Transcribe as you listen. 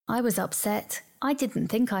I was upset. I didn't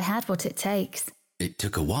think I had what it takes. It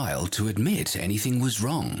took a while to admit anything was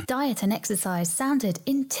wrong. Diet and exercise sounded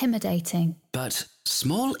intimidating. But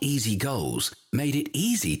small, easy goals made it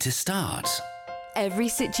easy to start. Every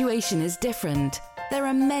situation is different. There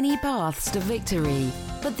are many paths to victory,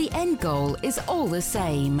 but the end goal is all the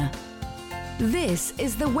same. This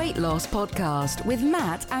is the Weight Loss Podcast with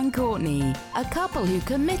Matt and Courtney, a couple who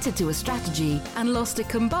committed to a strategy and lost a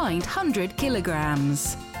combined 100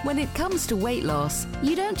 kilograms. When it comes to weight loss,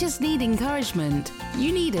 you don't just need encouragement,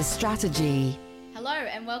 you need a strategy. Hello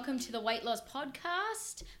and welcome to the Weight Loss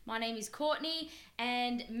Podcast. My name is Courtney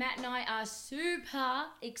and Matt and I are super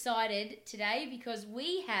excited today because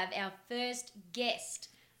we have our first guest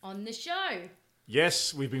on the show.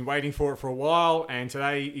 Yes, we've been waiting for it for a while, and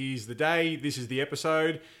today is the day. This is the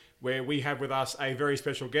episode where we have with us a very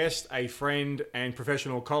special guest, a friend and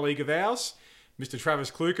professional colleague of ours, Mr.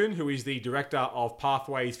 Travis Kluken, who is the Director of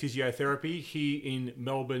Pathways Physiotherapy here in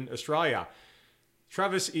Melbourne, Australia.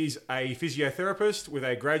 Travis is a physiotherapist with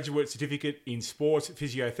a graduate certificate in sports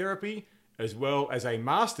physiotherapy, as well as a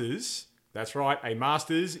master's, that's right, a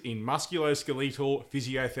master's in musculoskeletal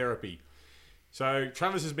physiotherapy. So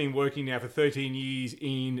Travis has been working now for 13 years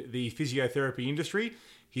in the physiotherapy industry.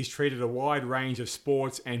 He's treated a wide range of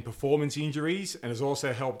sports and performance injuries and has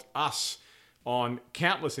also helped us on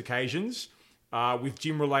countless occasions with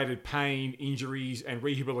gym-related pain, injuries and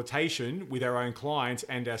rehabilitation with our own clients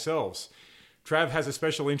and ourselves. Trav has a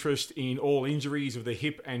special interest in all injuries of the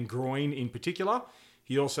hip and groin in particular.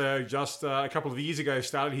 He also just a couple of years ago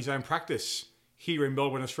started his own practice here in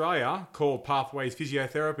Melbourne, Australia called Pathways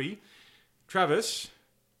Physiotherapy. Travis,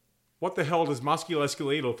 what the hell does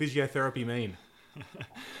musculoskeletal physiotherapy mean?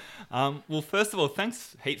 Well, first of all,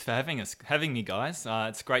 thanks heaps for having me, guys.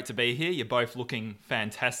 It's great to be here. You're both looking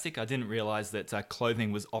fantastic. I didn't realise that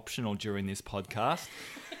clothing was optional during this podcast.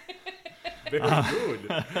 Very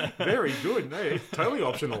good. Very good. No, it's totally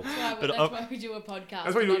optional. That's why we do a podcast,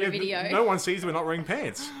 That's why not a video. No one sees we're not wearing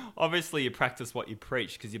pants. Obviously, you practice what you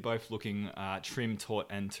preach because you're both looking trim, taut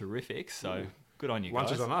and terrific. So good on you guys.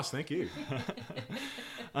 Lunch is on us. Thank you.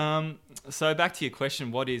 So back to your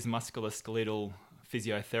question, what is musculoskeletal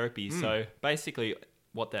physiotherapy? So basically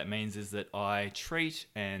what that means is that I treat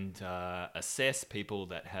and assess people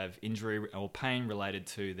that have injury or pain related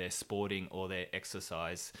to their sporting or their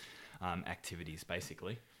exercise activities,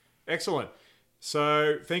 basically. Excellent.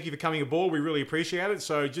 So thank you for coming aboard. We really appreciate it.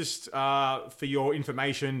 So just for your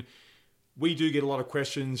information, we do get a lot of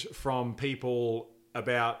questions from people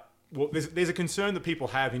about, well, there's a concern that people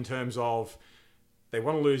have in terms of they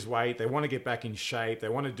want to lose weight, they want to get back in shape, they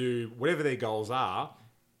want to do whatever their goals are.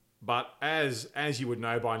 But as you would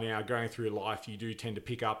know by now, going through life, you do tend to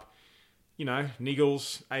pick up,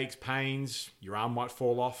 niggles, aches, pains, your arm might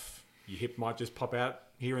fall off, your hip might just pop out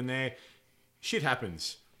here and there. Shit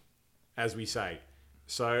happens, as we say.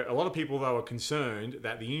 So a lot of people, though, are concerned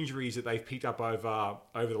that the injuries that they've picked up over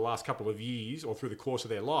the last couple of years or through the course of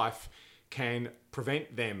their life can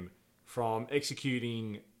prevent them from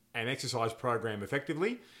executing an exercise program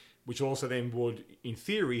effectively, which also then would, in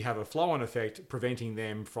theory, have a flow-on effect, preventing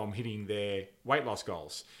them from hitting their weight loss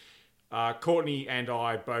goals. Courtney and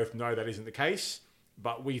I both know that isn't the case,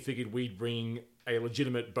 but we figured we'd bring a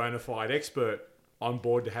legitimate bona fide expert on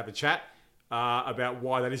board to have a chat about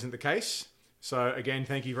why that isn't the case. So again,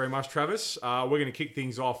 thank you very much, Travis. We're going to kick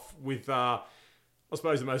things off with, I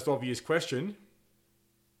suppose, the most obvious question.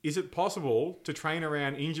 Is it possible to train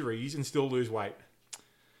around injuries and still lose weight?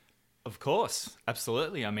 Of course,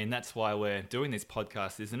 absolutely. I mean, that's why we're doing this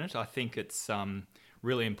podcast, isn't it? I think it's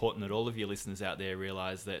really important that all of your listeners out there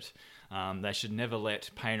realise that they should never let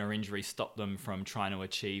pain or injury stop them from trying to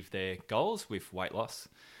achieve their goals with weight loss.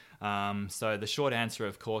 So the short answer,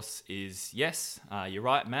 of course, is yes. You're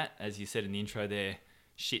right, Matt. As you said in the intro there,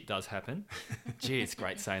 shit does happen. Gee, it's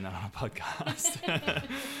great saying that on a podcast.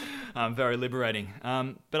 Very liberating.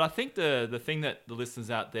 But I think the thing that the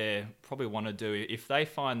listeners out there probably want to do, if they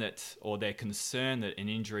find that, or they're concerned that an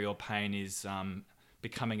injury or pain is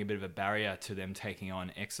becoming a bit of a barrier to them taking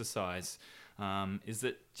on exercise, is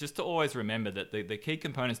that just to always remember that the key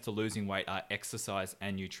components to losing weight are exercise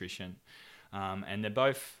and nutrition. And they're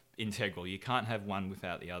both integral. You can't have one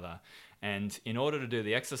without the other. And in order to do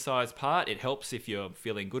the exercise part, it helps if you're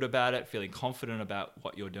feeling good about it, feeling confident about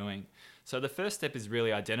what you're doing. So the first step is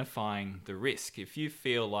really identifying the risk. If you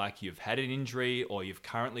feel like you've had an injury or you've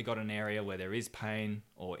currently got an area where there is pain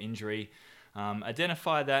or injury,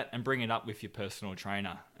 identify that and bring it up with your personal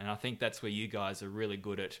trainer. And I think that's where you guys are really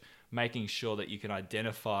good at making sure that you can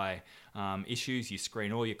identify issues. You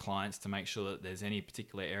screen all your clients to make sure that there's any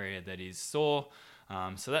particular area that is sore,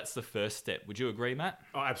 So that's the first step. Would you agree, Matt?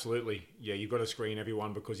 Oh, absolutely. Yeah, you've got to screen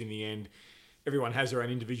everyone because in the end, everyone has their own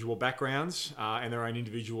individual backgrounds and their own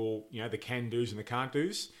individual, the can-dos and the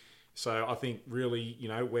can't-dos. So I think really,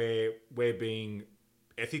 we're being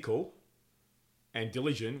ethical and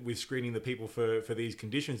diligent with screening the people for these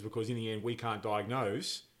conditions because in the end, we can't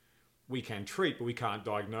diagnose. We can treat, but we can't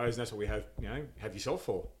diagnose. And that's what we have yourself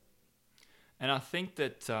for. And I think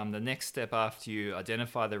that the next step after you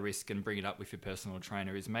identify the risk and bring it up with your personal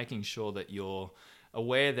trainer is making sure that you're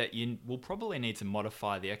aware that you will probably need to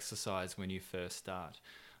modify the exercise when you first start.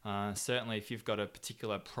 Certainly, if you've got a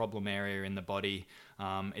particular problem area in the body,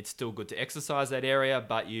 it's still good to exercise that area,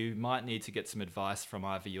 but you might need to get some advice from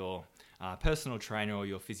either your personal trainer or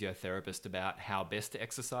your physiotherapist about how best to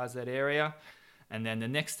exercise that area. And then the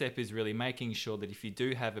next step is really making sure that if you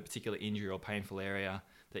do have a particular injury or painful area,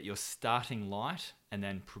 that you're starting light and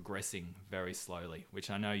then progressing very slowly, which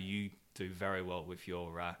I know you do very well with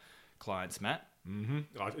your clients, Matt. Mm-hmm.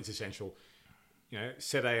 Oh, it's essential.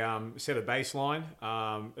 Set a baseline,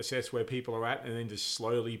 assess where people are at, and then just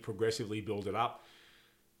slowly, progressively build it up.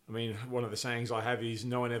 I mean, one of the sayings I have is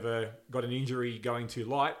no one ever got an injury going too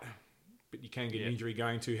light, but you can get an injury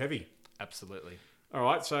going too heavy. Absolutely. All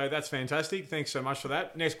right, so that's fantastic. Thanks so much for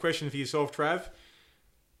that. Next question for yourself, Trav.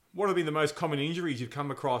 What have been the most common injuries you've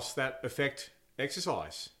come across that affect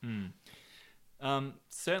exercise?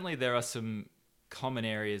 Certainly there are some common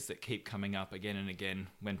areas that keep coming up again and again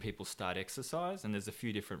when people start exercise, and there's a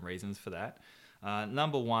few different reasons for that.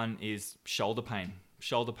 Number one is shoulder pain.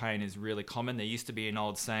 Shoulder pain is really common. There used to be an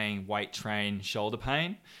old saying, weight train shoulder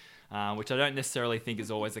pain, which I don't necessarily think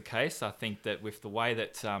is always the case. I think that with the way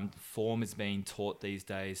that form is being taught these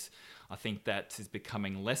days, I think that is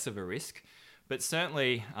becoming less of a risk. But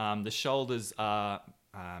certainly the shoulders are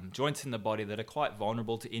joints in the body that are quite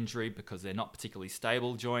vulnerable to injury because they're not particularly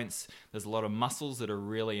stable joints. There's a lot of muscles that are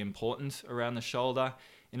really important around the shoulder.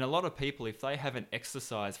 In a lot of people, if they haven't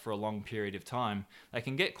exercised for a long period of time, they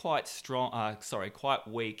can get quite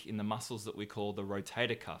weak in the muscles that we call the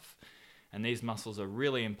rotator cuff. And these muscles are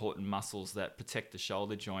really important muscles that protect the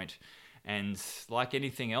shoulder joint. And like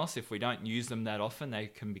anything else, if we don't use them that often, they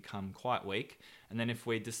can become quite weak. And then if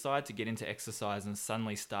we decide to get into exercise and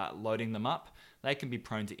suddenly start loading them up, they can be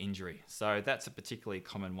prone to injury. So that's a particularly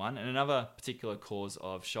common one. And another particular cause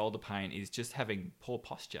of shoulder pain is just having poor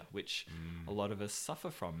posture, which a lot of us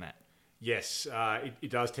suffer from, Matt. Yes,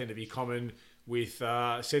 it does tend to be common with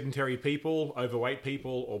sedentary people, overweight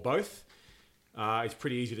people, or both. It's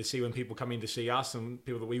pretty easy to see when people come in to see us and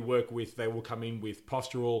people that we work with, they will come in with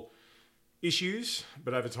postural issues,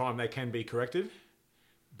 but over time they can be corrected.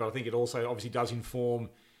 But I think it also obviously does inform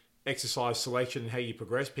exercise selection and how you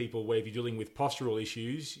progress people, where if you're dealing with postural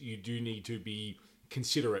issues, you do need to be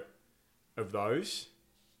considerate of those.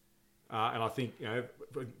 And I think,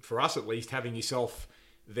 for us at least, having yourself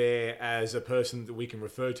there as a person that we can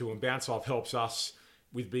refer to and bounce off helps us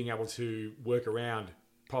with being able to work around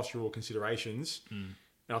postural considerations. And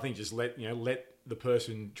I think just let the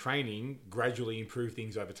person training gradually improve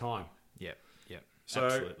things over time. Yep, so,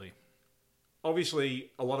 absolutely.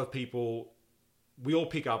 Obviously, a lot of people, we all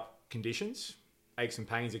pick up conditions, aches and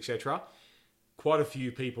pains, etc. Quite a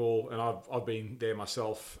few people, and I've been there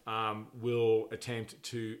myself, will attempt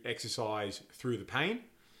to exercise through the pain.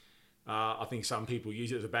 I think some people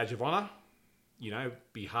use it as a badge of honour.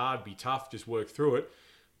 Be hard, be tough, just work through it.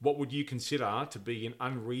 What would you consider to be an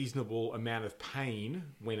unreasonable amount of pain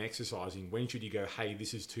when exercising? When should you go, hey,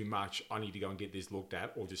 this is too much, I need to go and get this looked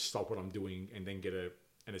at, or just stop what I'm doing and then get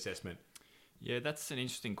an assessment? Yeah, that's an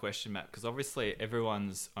interesting question, Matt, because obviously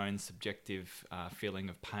everyone's own subjective feeling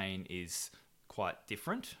of pain is quite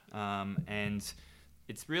different. And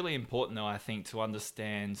it's really important, though, I think, to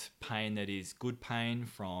understand pain that is good pain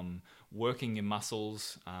from working your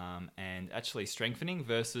muscles and actually strengthening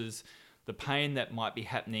versus the pain that might be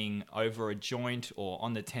happening over a joint or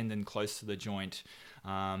on the tendon close to the joint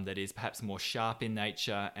that is perhaps more sharp in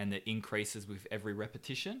nature and that increases with every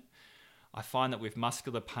repetition. I find that with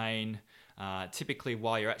muscular pain, typically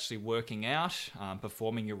while you're actually working out,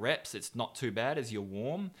 performing your reps, it's not too bad as you're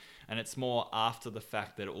warm, and it's more after the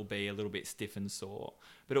fact that it will be a little bit stiff and sore.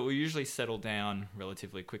 But it will usually settle down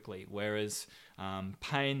relatively quickly, whereas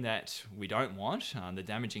pain that we don't want, the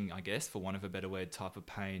damaging, I guess, for want of a better word, type of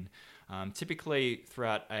pain, typically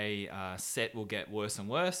throughout a set will get worse and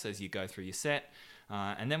worse as you go through your set,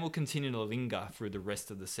 and then will continue to linger through the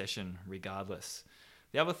rest of the session regardless.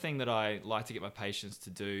 The other thing that I like to get my patients to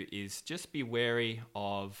do is just be wary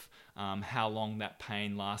of how long that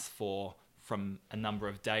pain lasts for from a number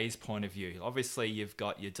of days point of view. Obviously, you've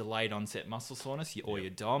got your delayed onset muscle soreness or your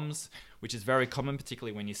DOMS, which is very common,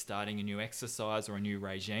 particularly when you're starting a new exercise or a new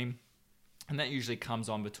regime. And that usually comes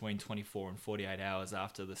on between 24 and 48 hours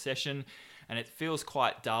after the session. And it feels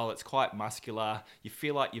quite dull. It's quite muscular. You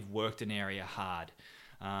feel like you've worked an area hard.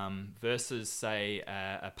 Versus, say,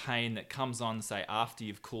 a pain that comes on, say, after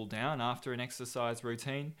you've cooled down after an exercise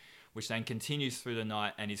routine, which then continues through the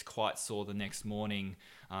night and is quite sore the next morning,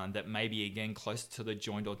 that may be again close to the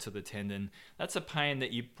joint or to the tendon. That's a pain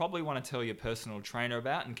that you probably want to tell your personal trainer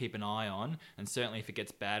about and keep an eye on. And certainly if it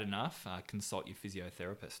gets bad enough, consult your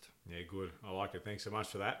physiotherapist. Yeah, good. I like it. Thanks so much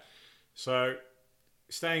for that. So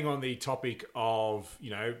staying on the topic of,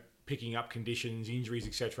 picking up conditions, injuries,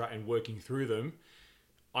 etc., and working through them,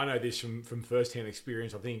 I know this from first-hand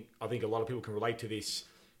experience. I think a lot of people can relate to this.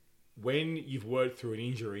 When you've worked through an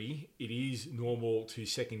injury, it is normal to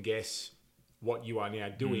second guess what you are now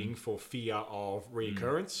doing for fear of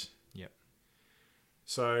reoccurrence. Yep.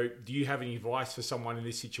 So do you have any advice for someone in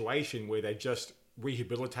this situation where they just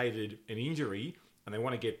rehabilitated an injury and they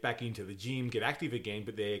want to get back into the gym, get active again,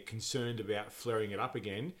 but they're concerned about flaring it up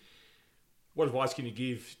again? What advice can you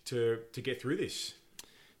give to get through this?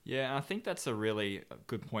 Yeah, I think that's a really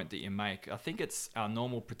good point that you make. I think it's our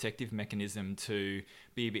normal protective mechanism to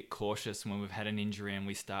be a bit cautious when we've had an injury and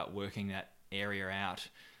we start working that area out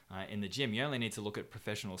in the gym. You only need to look at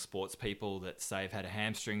professional sports people that say have had a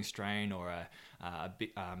hamstring strain or a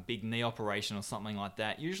big knee operation or something like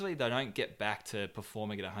that. Usually they don't get back to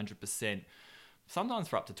performing at 100%. Sometimes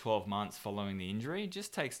for up to 12 months following the injury. It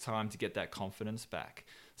just takes time to get that confidence back.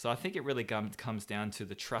 So I think it really comes down to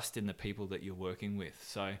the trust in the people that you're working with.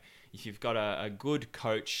 So if you've got a good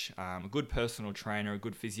coach, a good personal trainer, a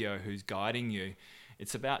good physio who's guiding you,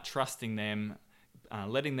 it's about trusting them,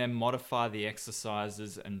 letting them modify the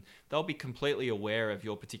exercises, and they'll be completely aware of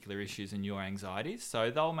your particular issues and your anxieties. So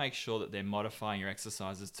they'll make sure that they're modifying your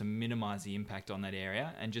exercises to minimize the impact on that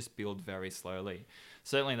area and just build very slowly.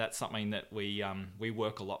 Certainly that's something that we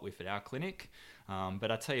work a lot with at our clinic.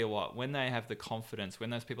 But I tell you what, when they have the confidence, when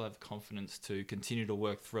those people have the confidence to continue to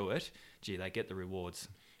work through it, they get the rewards.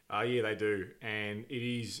 Yeah, they do. And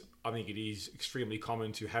I think it is extremely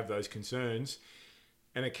common to have those concerns.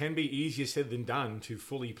 And it can be easier said than done to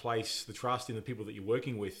fully place the trust in the people that you're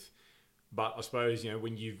working with. But I suppose,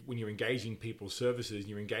 when you're engaging people's services and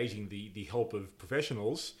you're engaging the help of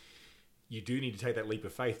professionals, you do need to take that leap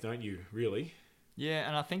of faith, don't you, really? Yeah,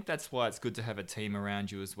 and I think that's why it's good to have a team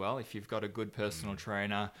around you as well. If you've got a good personal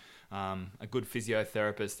trainer, a good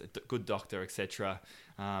physiotherapist, a good doctor, etc.,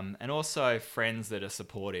 and also friends that are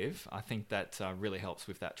supportive, I think that really helps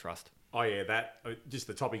with that trust. Oh yeah, that just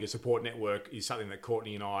the topic of support network is something that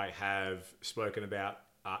Courtney and I have spoken about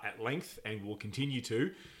at length and will continue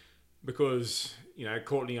to, because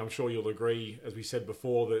Courtney, I'm sure you'll agree, as we said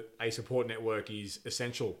before, that a support network is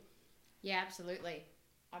essential. Yeah, absolutely.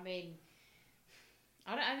 I mean,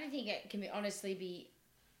 I don't think it can honestly be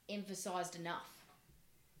emphasised enough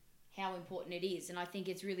how important it is, and I think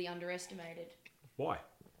it's really underestimated. Why?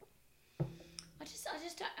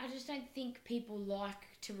 I just don't think people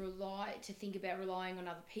like to think about relying on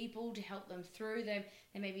other people to help them through them.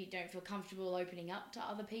 They maybe don't feel comfortable opening up to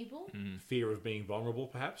other people. Fear of being vulnerable,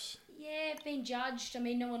 perhaps? Yeah, being judged. I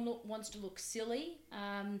mean, no one wants to look silly,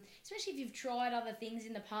 especially if you've tried other things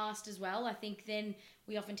in the past as well. I think then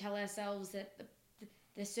we often tell ourselves that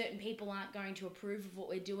there's certain people aren't going to approve of what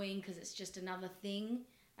we're doing because it's just another thing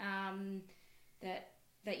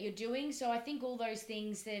that you're doing. So I think all those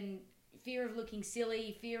things, then fear of looking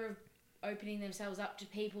silly, fear of opening themselves up to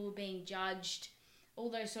people, being judged,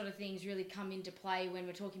 all those sort of things really come into play when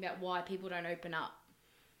we're talking about why people don't open up.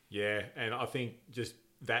 Yeah, and I think just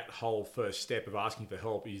that whole first step of asking for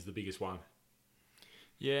help is the biggest one.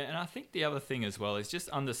 Yeah, and I think the other thing as well is just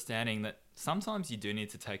understanding that sometimes you do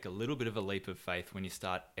need to take a little bit of a leap of faith when you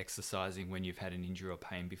start exercising when you've had an injury or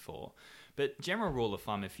pain before. But general rule of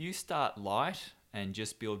thumb, if you start light and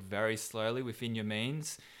just build very slowly within your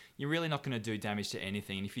means, you're really not going to do damage to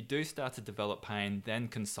anything. And if you do start to develop pain, then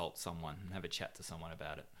consult someone and have a chat to someone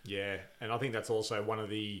about it. Yeah, and I think that's also one of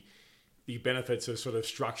the benefits of sort of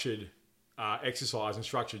structured exercise and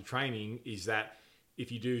structured training is that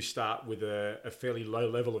if you do start with a fairly low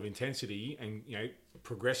level of intensity and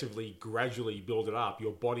progressively, gradually build it up,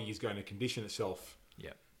 your body is going to condition itself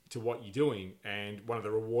to what you're doing. And one of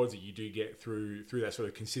the rewards that you do get through that sort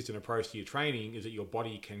of consistent approach to your training is that your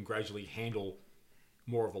body can gradually handle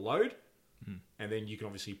more of a load, and then you can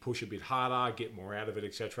obviously push a bit harder, get more out of it,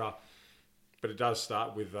 etc. But it does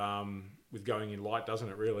start with going in light, doesn't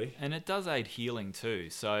it, really? And it does aid healing too.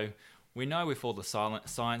 So we know with all the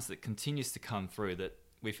science that continues to come through that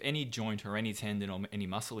with any joint or any tendon or any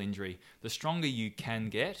muscle injury, the stronger you can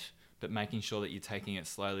get, but making sure that you're taking it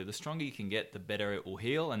slowly, the stronger you can get, the better it will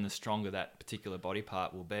heal and the stronger that particular body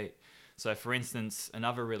part will be. So for instance,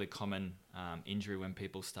 another really common injury when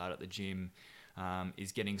people start at the gym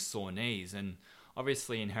is getting sore knees. And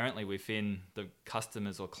obviously inherently within the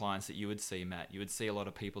customers or clients that you would see, Matt, you would see a lot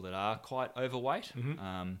of people that are quite overweight.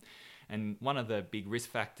 And one of the big risk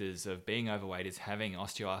factors of being overweight is having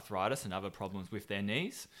osteoarthritis and other problems with their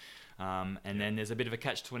knees. Then there's a bit of a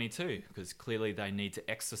catch-22 because clearly they need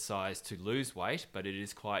to exercise to lose weight, but it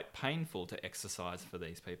is quite painful to exercise for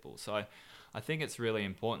these people. So I think it's really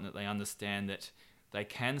important that they understand that they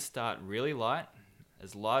can start really light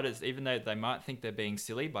as, even though they might think they're being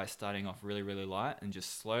silly by starting off really, really light and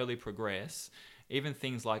just slowly progress. Even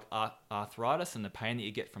things like arthritis and the pain that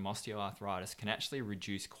you get from osteoarthritis can actually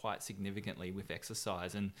reduce quite significantly with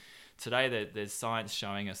exercise. And today there's science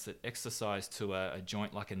showing us that exercise to a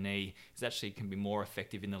joint like a knee can be more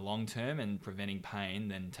effective in the long term and preventing pain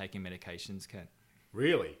than taking medications can.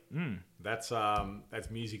 Really? That's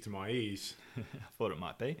music to my ears. I thought it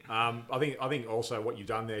might be. I think also what you've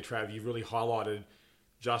done there, Trav, you've really highlighted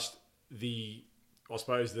just the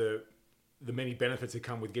many benefits that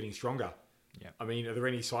come with getting stronger. Yeah. I mean, are there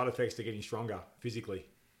any side effects to getting stronger physically?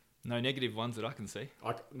 No negative ones that I can see.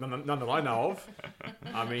 None that I know of.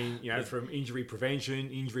 I mean, from injury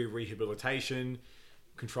prevention, injury rehabilitation,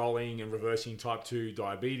 controlling and reversing type 2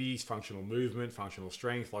 diabetes, functional movement, functional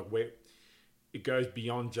strength, where it goes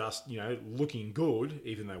beyond just, looking good,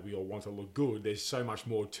 even though we all want to look good. There's so much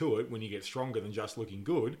more to it when you get stronger than just looking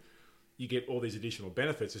good. You get all these additional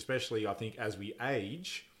benefits, especially, I think, as we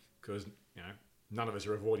age, because, none of us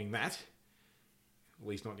are avoiding that. At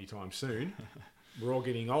least not anytime soon. We're all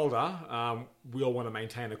getting older. We all want to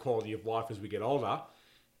maintain a quality of life as we get older.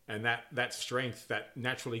 And that strength that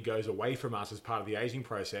naturally goes away from us as part of the aging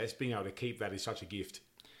process, being able to keep that is such a gift.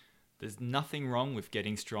 There's nothing wrong with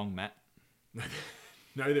getting strong, Matt.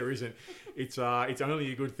 No, there isn't. It's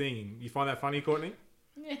only a good thing. You find that funny, Courtney?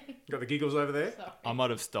 Got the giggles over there? Sorry. I might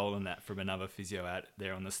have stolen that from another physio out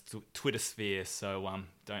there on the Twitter sphere, so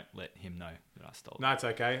don't let him know that I stole it. No, it's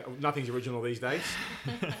okay. Nothing's original these days.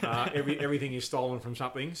 Everything is stolen from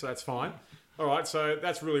something, so that's fine. All right, so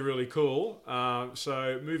that's really, really cool.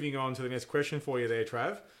 So moving on to the next question for you there,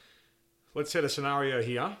 Trav. Let's set a scenario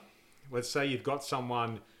here. Let's say you've got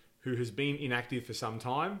someone who has been inactive for some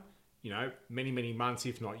time, many, many months,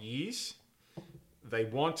 if not years. They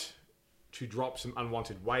want to drop some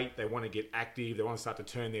unwanted weight. They want to get active. They want to start to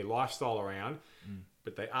turn their lifestyle around.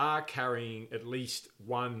 But they are carrying at least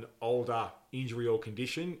one older injury or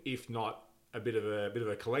condition, if not a bit of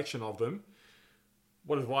a collection of them.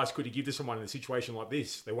 What advice could you give to someone in a situation like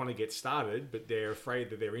this? They want to get started, but they're afraid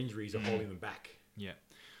that their injuries are holding them back. Yeah.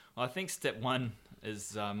 Well, I think step one,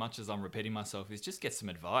 as much as I'm repeating myself, is just get some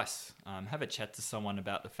advice. Have a chat to someone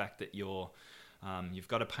about the fact that you've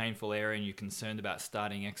got a painful area and you're concerned about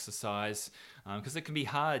starting exercise, because it can be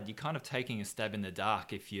hard. You're kind of taking a stab in the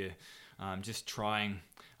dark if you're just trying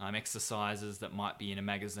exercises that might be in a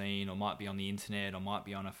magazine or might be on the internet or might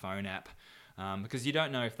be on a phone app, because you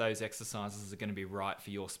don't know if those exercises are going to be right for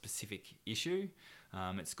your specific issue.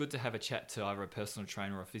 It's good to have a chat to either a personal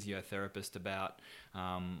trainer or a physiotherapist about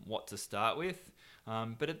what to start with.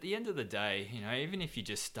 But at the end of the day, even if you're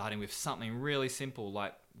just starting with something really simple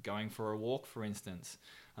like going for a walk, for instance,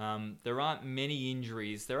 there aren't many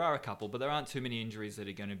injuries. There are a couple, but there aren't too many injuries that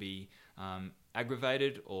are going to be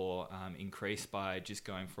aggravated or increased by just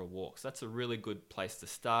going for a walk. So that's a really good place to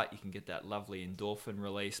start. You can get that lovely endorphin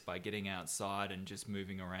release by getting outside and just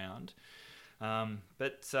moving around.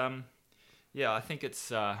 Yeah, I think it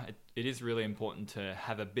is really important to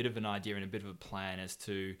have a bit of an idea and a bit of a plan as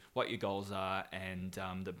to what your goals are and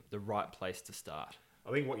the right place to start.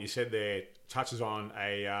 I think what you said there touches on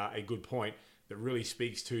a good point that really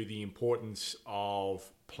speaks to the importance of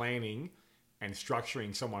planning and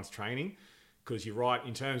structuring someone's training. Because you're right,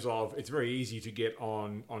 in terms of, it's very easy to get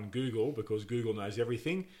on Google because Google knows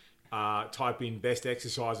everything. Type in best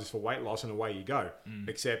exercises for weight loss and away you go.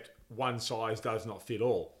 Except one size does not fit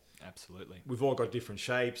all. Absolutely. We've all got different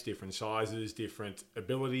shapes, different sizes, different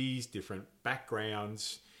abilities, different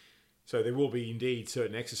backgrounds. So there will be indeed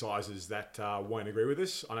certain exercises that won't agree with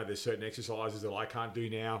us. I know there's certain exercises that I can't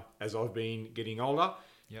do now as I've been getting older.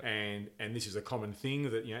 Yep. And this is a common thing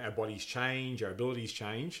that our bodies change, our abilities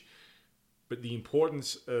change. But the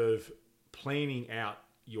importance of planning out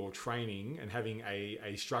your training and having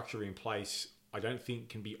a structure in place, I don't think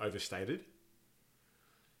can be overstated.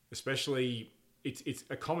 Especially, it's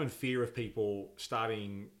a common fear of people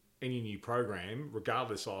starting any new program,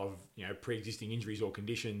 regardless of pre-existing injuries or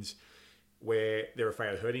conditions, where they're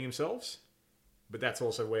afraid of hurting themselves. But that's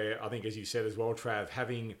also where I think, as you said as well, Trav,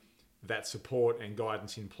 having that support and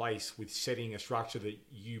guidance in place with setting a structure that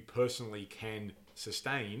you personally can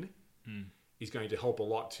sustain is going to help a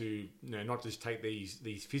lot to not just take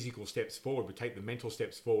these physical steps forward, but take the mental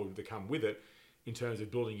steps forward that come with it in terms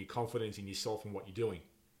of building your confidence in yourself and what you're doing.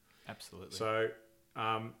 Absolutely. So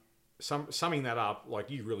summing that up, like,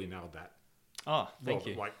 you really nailed that. Oh, thank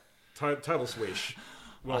you. Like, total swish.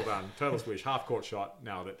 Well done. Total swish. Half court shot.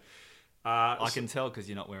 Nailed it. I can tell because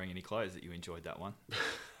you're not wearing any clothes that you enjoyed that one.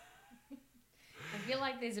 I feel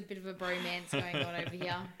like there's a bit of a bromance going on over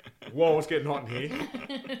here. Whoa, it's getting hot in here.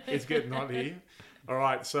 It's getting hot here. All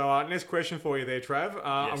right, so next question for you there, Trav. Yes.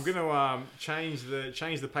 I'm going to change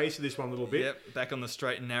the pace of this one a little bit. Yep, back on the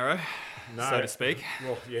straight and narrow, No. so to speak.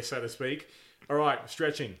 Well, yeah, so to speak. All right,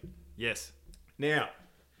 stretching. Yes. Now,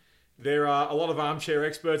 there are a lot of armchair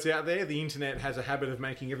experts out there. The internet has a habit of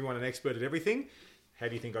making everyone an expert at everything. How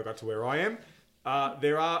do you think I got to where I am?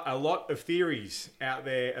 There are a lot of theories out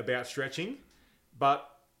there about stretching, but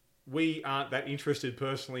we aren't that interested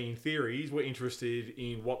personally in theories. We're interested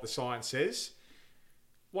in what the science says.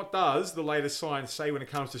 What does the latest science say when it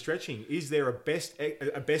comes to stretching? Is there a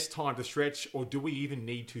best time to stretch, or do we even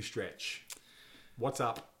need to stretch? What's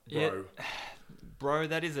up, bro? Yeah. Bro,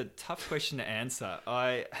 that is a tough question to answer.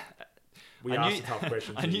 We asked a tough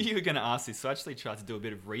question. I knew you were going to ask this, so I actually tried to do a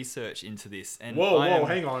bit of research into this. And Whoa,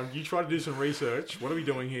 hang on. You tried to do some research. What are we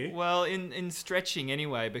doing here? Well, in stretching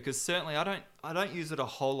anyway, because certainly I don't use it a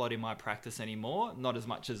whole lot in my practice anymore. Not as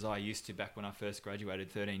much as I used to back when I first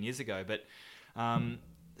graduated 13 years ago. But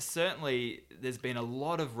certainly there's been a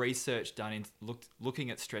lot of research done in looking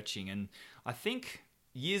at stretching. And I think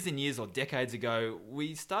years and years or decades ago,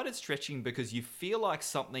 we started stretching because you feel like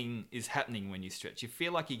something is happening when you stretch. You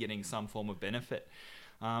feel like you're getting some form of benefit.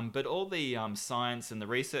 But all the science and the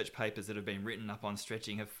research papers that have been written up on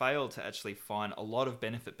stretching have failed to actually find a lot of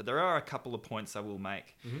benefit. But there are a couple of points I will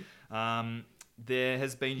make. Mm-hmm. There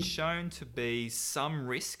has been shown to be some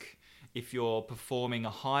risk if you're performing a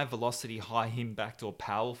high velocity, high impact or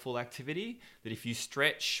powerful activity, that if you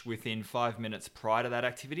stretch within 5 minutes prior to that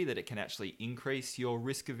activity, that it can actually increase your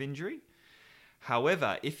risk of injury.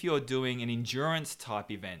 However, if you're doing an endurance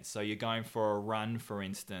type event, so you're going for a run, for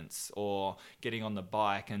instance, or getting on the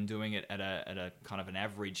bike and doing it at a kind of an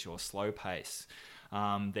average or slow pace,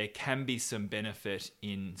 there can be some benefit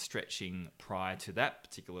in stretching prior to that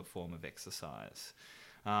particular form of exercise.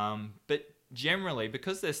 But generally,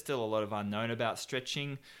 because there's still a lot of unknown about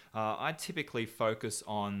stretching, I typically focus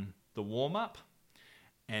on the warm-up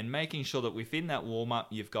and making sure that within that warm-up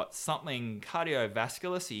you've got something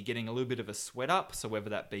cardiovascular, so you're getting a little bit of a sweat up, so whether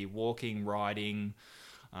that be walking, riding,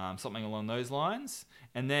 something along those lines.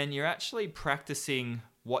 And then you're actually practicing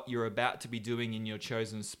what you're about to be doing in your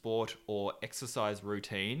chosen sport or exercise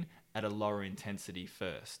routine at a lower intensity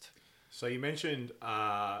first. So you mentioned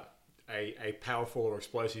a powerful or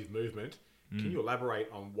explosive movement. Can you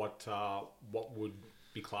elaborate on what would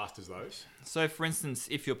be classed as those? So, for instance,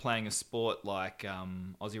 if you're playing a sport like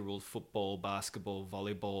Aussie rules football, basketball,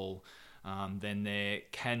 volleyball, then there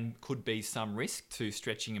could be some risk to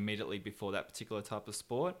stretching immediately before that particular type of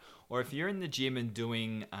sport. Or if you're in the gym and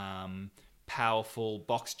doing powerful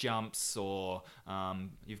box jumps, or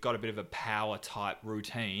you've got a bit of a power type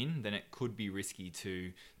routine, then it could be risky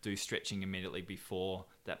to do stretching immediately before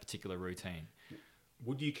that particular routine.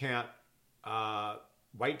 Would you count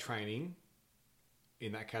weight training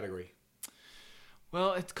in that category?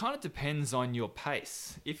 Well, it kind of depends on your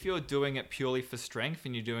pace. If you're doing it purely for strength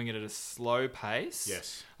and you're doing it at a slow pace,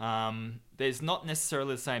 yes, there's not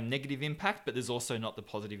necessarily the same negative impact, but there's also not the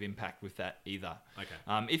positive impact with that either.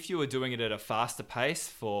 Okay. If you were doing it at a faster pace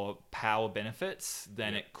for power benefits,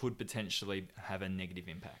 then it could potentially have a negative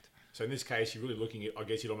impact. So in this case, you're really looking at, I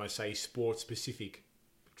guess you'd almost say, sport-specific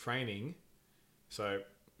training. So,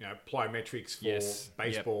 plyometrics for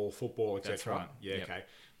baseball, football, etc. That's right. Yeah, okay.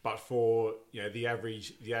 But for the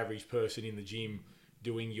average person in the gym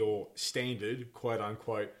doing your standard quote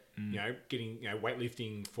unquote, getting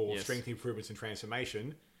weightlifting for strength improvements and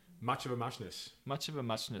transformation, much of a muchness. Much of a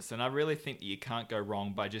muchness, and I really think that you can't go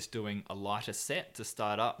wrong by just doing a lighter set to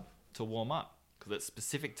start up to warm up, because it's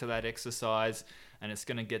specific to that exercise and it's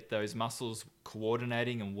going to get those muscles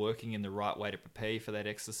coordinating and working in the right way to prepare for that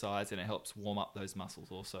exercise, and it helps warm up those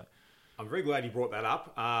muscles also. I'm very glad you brought that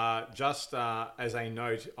up. Just as a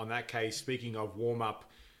note on that case, speaking of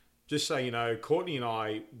warm-up, just so you know, Courtney and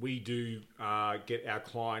I, we do get our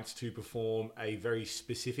clients to perform a very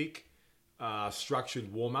specific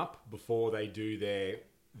structured warm-up before they do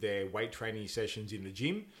their weight training sessions in the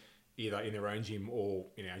gym, either in their own gym or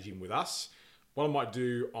in our gym with us. What I might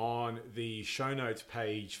do on the show notes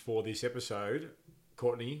page for this episode,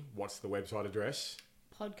 Courtney, what's the website address?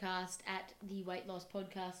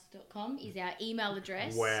 podcast@theweightlosspodcast.com is our email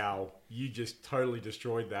address. Wow, you just totally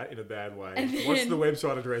destroyed that in a bad way. And What's then the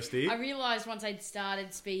website address, dear? I realised once I'd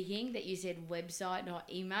started speaking that you said website, not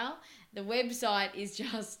email. The website is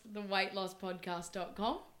just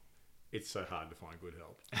theweightlosspodcast.com. It's so hard to find good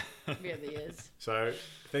help. It really is. So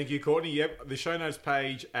thank you, Courtney. Yep, the show notes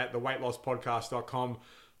page at theweightlosspodcast.com.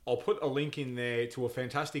 I'll put a link in there to a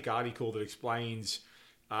fantastic article that explains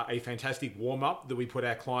a fantastic warm-up that we put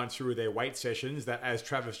our clients through their weight sessions that, as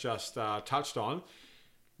Travis just touched on,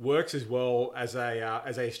 works as well as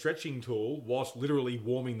a stretching tool whilst literally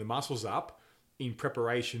warming the muscles up in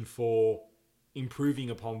preparation for improving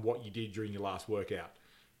upon what you did during your last workout.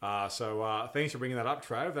 So thanks for bringing that up,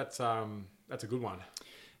 Trav. That's a good one.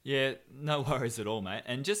 Yeah, no worries at all, mate.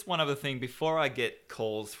 And just one other thing, before I get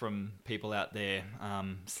calls from people out there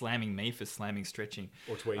slamming me for slamming stretching.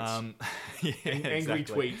 Or tweets. Yeah, Angry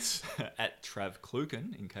exactly. tweets. At Trav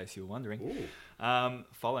Kluken, in case you were wondering. Ooh.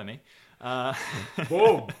 Follow me.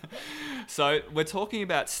 Boom. So we're talking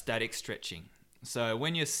about static stretching. So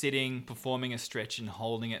when you're sitting, performing a stretch and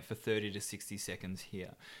holding it for 30 to 60 seconds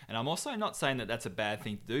here. And I'm also not saying that that's a bad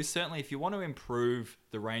thing to do. Certainly, if you want to improve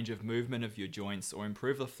the range of movement of your joints or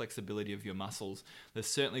improve the flexibility of your muscles, there's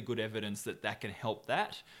certainly good evidence that that can help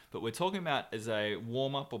that. But we're talking about as a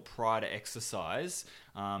warm-up or prior to exercise.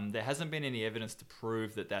 There hasn't been any evidence to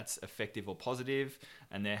prove that that's effective or positive.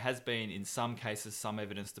 And there has been, in some cases, some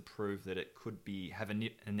evidence to prove that it could have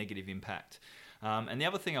a negative impact. And the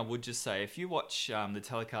other thing I would just say, if you watch the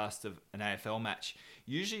telecast of an AFL match,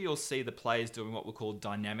 usually you'll see the players doing what we call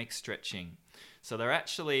dynamic stretching. So they're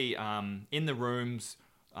actually in the rooms,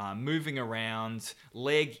 moving around,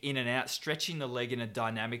 leg in and out, stretching the leg in a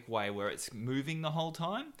dynamic way where it's moving the whole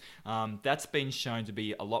time. That's been shown to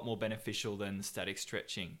be a lot more beneficial than static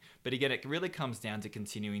stretching. But again, it really comes down to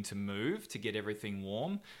continuing to move to get everything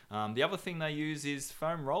warm. The other thing they use is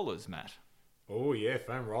foam rollers, Matt. Oh, yeah,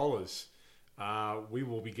 foam rollers. We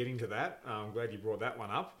will be getting to that. I'm glad you brought that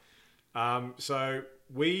one up. So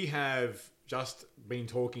we have just been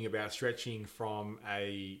talking about stretching from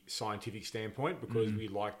a scientific standpoint because we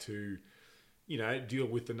like to, deal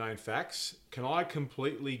with the known facts. Can I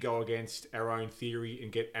completely go against our own theory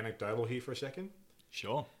and get anecdotal here for a second?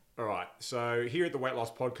 Sure. All right. So here at the Weight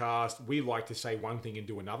Loss Podcast, we like to say one thing and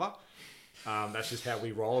do another. That's just how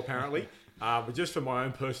we roll, apparently. But just from my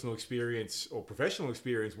own personal experience or professional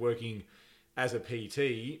experience working as a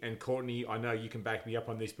PT, and Courtney, I know you can back me up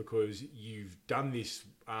on this because you've done this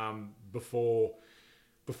before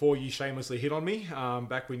you shamelessly hit on me,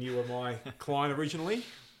 back when you were my client originally.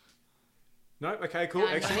 No? Okay, cool. No,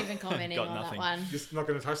 I'm excellent. not even commenting Got on nothing. that one. Just not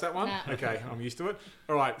going to touch that one? No. Okay, I'm used to it.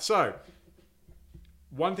 All right, so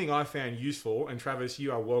one thing I found useful, and Travis,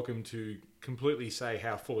 you are welcome to completely say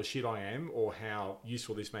how full of shit I am or how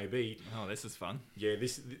useful this may be. Oh, this is fun. Yeah,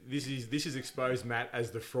 this is exposed Matt as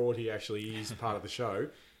the fraud he actually is part of the show.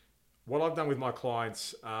 What I've done with my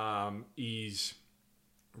clients is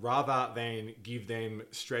rather than give them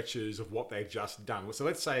stretches of what they've just done. So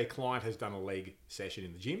let's say a client has done a leg session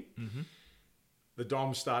in the gym. Mm-hmm. The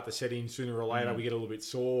DOMs start to set in sooner or later. We get a little bit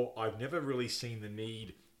sore. I've never really seen the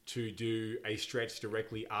need to do a stretch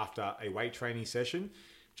directly after a weight training session,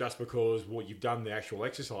 just because what you've done, the actual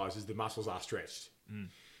exercise, is the muscles are stretched.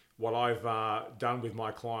 What I've done with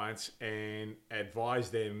my clients and advise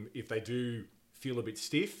them, if they do feel a bit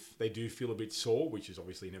stiff, they do feel a bit sore, which is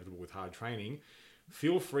obviously inevitable with hard training,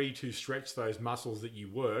 feel free to stretch those muscles that you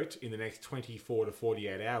worked in the next 24 to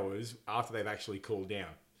 48 hours after they've actually cooled down.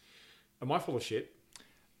 Am I full of shit?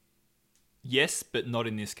 Yes, but not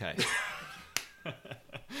in this case.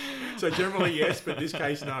 So generally yes, but in this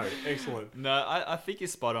case no. Excellent. No, I think you're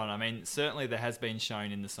spot on. I mean, certainly there has been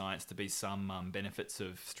shown in the science to be some benefits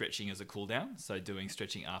of stretching as a cool down. So doing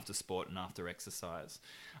stretching after sport and after exercise.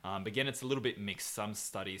 But again, it's a little bit mixed. Some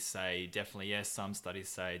studies say definitely yes. Some studies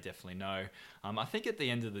say definitely no. I think at the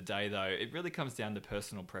end of the day, though, it really comes down to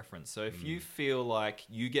personal preference. So if you feel like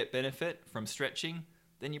you get benefit from stretching,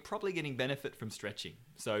 then you're probably getting benefit from stretching.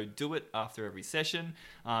 So do it after every session.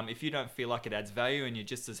 If you don't feel like it adds value and you're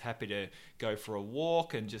just as happy to go for a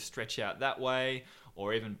walk and just stretch out that way,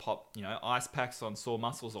 or even pop, ice packs on sore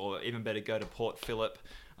muscles, or even better go to Port Phillip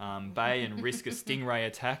Bay and risk a stingray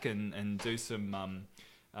attack and do some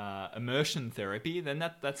immersion therapy, then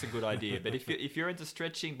that's a good idea. But if you're into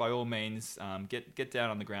stretching, by all means, get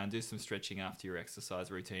down on the ground, do some stretching after your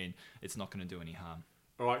exercise routine. It's not going to do any harm.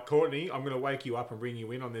 All right, Courtney, I'm going to wake you up and bring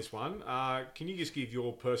you in on this one. Can you just give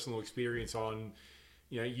your personal experience on,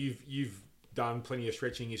 you've done plenty of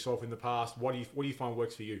stretching yourself in the past. What do you find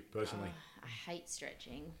works for you personally? I hate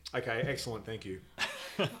stretching. Okay, excellent. Thank you.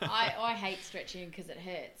 I hate stretching because it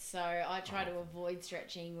hurts. So I try to avoid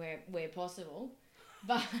stretching where possible.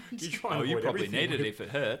 But You try and Oh, you avoid probably everything. need it if it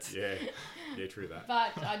hurts. Yeah, true that.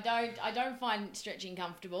 but I don't find stretching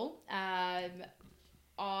comfortable.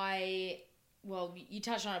 You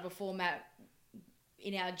touched on it before, Matt.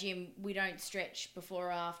 In our gym, we don't stretch before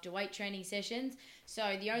or after weight training sessions.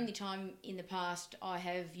 So the only time in the past I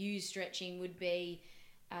have used stretching would be,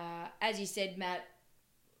 as you said, Matt,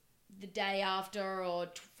 the day after or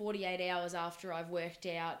 48 hours after I've worked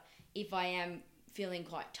out. If I am feeling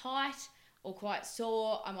quite tight or quite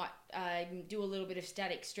sore, I might do a little bit of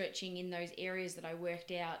static stretching in those areas that I worked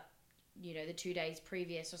out, the 2 days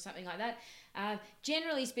previous or something like that.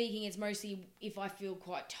 Generally speaking, it's mostly if I feel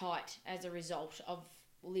quite tight as a result of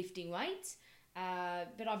lifting weights.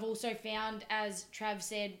 But I've also found, as Trav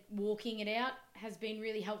said, walking it out has been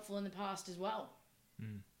really helpful in the past as well.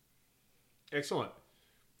 Excellent.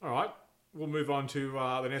 All right, we'll move on to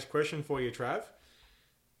the next question for you, Trav.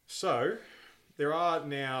 So, there are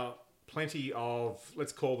now plenty of,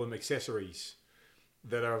 let's call them accessories,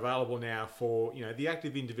 that are available now for, the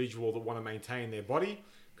active individual that want to maintain their body.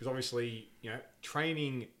 Because obviously,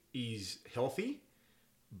 training is healthy,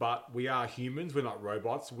 but we are humans. We're not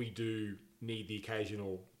robots. We do need the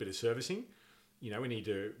occasional bit of servicing. We need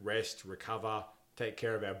to rest, recover, take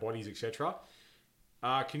care of our bodies, etc.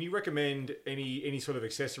 Can you recommend any sort of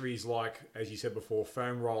accessories like, as you said before,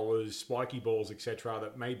 foam rollers, spiky balls, etc.,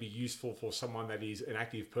 that may be useful for someone that is an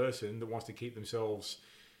active person that wants to keep themselves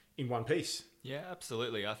in one piece? Yeah,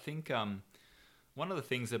 absolutely. I think one of the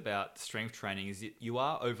things about strength training is you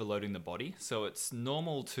are overloading the body. So it's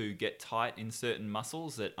normal to get tight in certain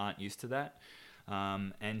muscles that aren't used to that.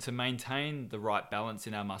 And to maintain the right balance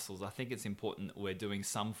in our muscles, I think it's important that we're doing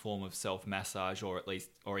some form of self-massage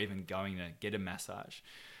or even going to get a massage.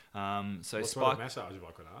 What sort of massage, if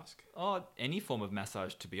I could ask? Oh, any form of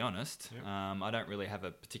massage, to be honest. Yep. I don't really have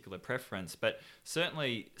a particular preference, but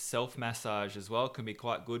certainly self-massage as well can be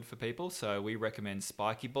quite good for people. So we recommend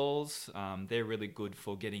spiky balls. They're really good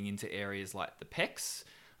for getting into areas like the pecs,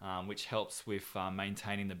 which helps with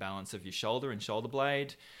maintaining the balance of your shoulder and shoulder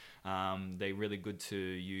blade. They're really good to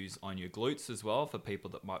use on your glutes as well for people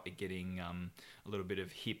that might be getting a little bit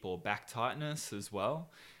of hip or back tightness as well.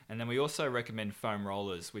 And then we also recommend foam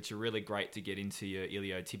rollers, which are really great to get into your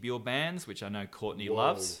iliotibial bands, which I know Courtney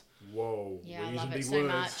loves. Whoa. Yeah, We're I using love it big so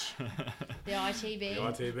words. much. The ITB. The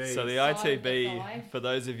ITB. So the Side of the ITB, thigh. for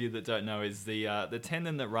those of you that don't know, is the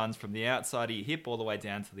tendon that runs from the outside of your hip all the way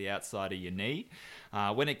down to the outside of your knee.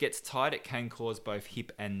 When it gets tight, it can cause both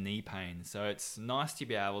hip and knee pain. So it's nice to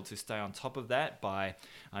be able to stay on top of that by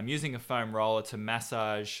using a foam roller to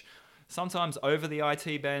massage sometimes over the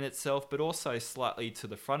IT band itself, but also slightly to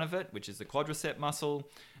the front of it, which is the quadricep muscle,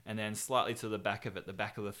 and then slightly to the back of it, the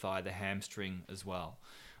back of the thigh, the hamstring as well.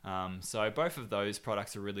 So both of those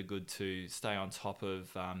products are really good to stay on top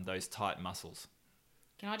of those tight muscles.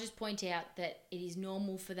 Can I just point out that it is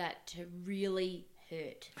normal for that to really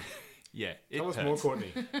hurt? Yeah, Tell us more,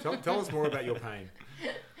 Courtney. Tell us more about your pain.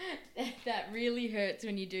 That really hurts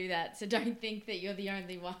when you do that, so don't think that you're the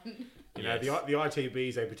only one. The ITB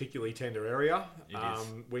is a particularly tender area. It is.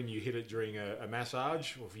 When you hit it during a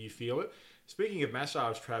massage or if you feel it. Speaking of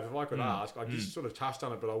massage, Trav, if I could ask, I just sort of touched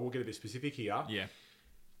on it, but I will get a bit specific here. Yeah.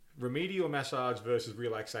 Remedial massage versus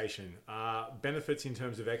relaxation. Benefits in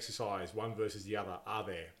terms of exercise, one versus the other, are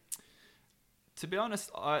there? To be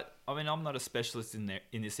honest, I mean, I'm not a specialist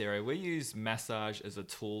in this area. We use massage as a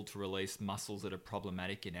tool to release muscles that are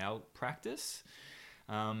problematic in our practice.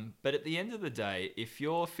 But at the end of the day, if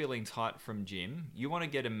you're feeling tight from gym, you want to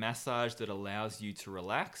get a massage that allows you to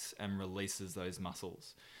relax and releases those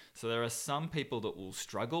muscles. So there are some people that will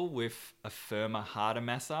struggle with a firmer, harder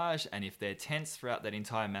massage, and if they're tense throughout that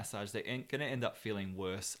entire massage, they're going to end up feeling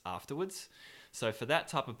worse afterwards. So for that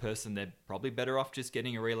type of person, they're probably better off just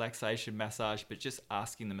getting a relaxation massage, but just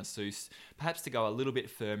asking the masseuse perhaps to go a little bit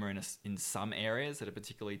firmer in some areas that are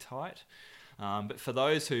particularly tight. But for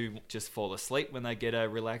those who just fall asleep when they get a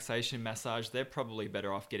relaxation massage, they're probably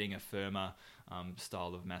better off getting a firmer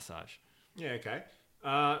style of massage. Yeah, okay.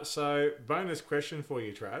 So bonus question for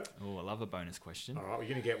you, Trav. Oh, I love a bonus question. All right, we're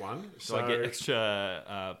going to get one. Do I get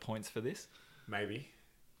extra points for this? Maybe.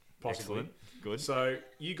 Possibly. Excellent. Good. So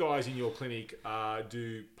you guys in your clinic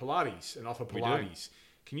do Pilates and offer We do. Pilates.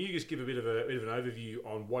 Can you just give a bit of an overview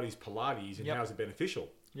on what is Pilates and Yep. how is it beneficial?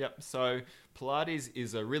 Yep. So Pilates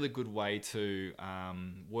is a really good way to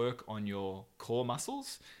work on your core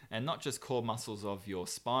muscles, and not just core muscles of your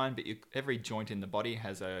spine, but every joint in the body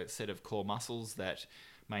has a set of core muscles that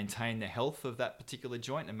maintain the health of that particular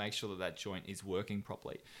joint and make sure that that joint is working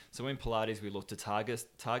properly. So in Pilates, we look to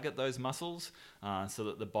target those muscles so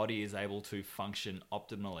that the body is able to function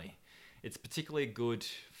optimally. It's particularly good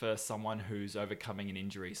for someone who's overcoming an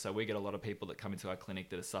injury. So we get a lot of people that come into our clinic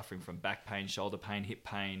that are suffering from back pain, shoulder pain, hip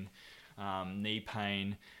pain, knee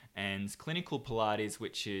pain, and clinical Pilates,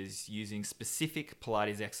 which is using specific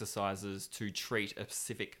Pilates exercises to treat a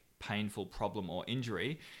specific painful problem or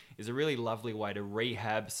injury, is a really lovely way to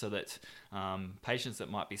rehab so that patients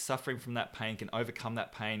that might be suffering from that pain can overcome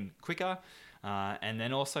that pain quicker, and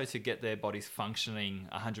then also to get their bodies functioning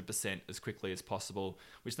 100% as quickly as possible,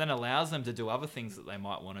 which then allows them to do other things that they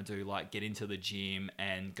might want to do, like get into the gym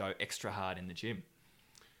and go extra hard in the gym.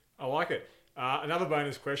 I like it. Another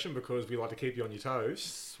bonus question, because we like to keep you on your toes.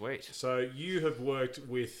 Sweet. So you have worked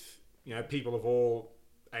with, people of all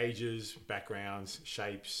ages, backgrounds,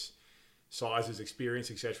 shapes, sizes, experience,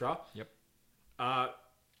 etc. Yep.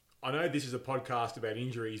 I know this is a podcast about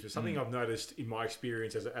injuries, but something I've noticed in my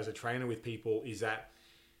experience as a trainer with people is that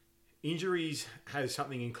injuries has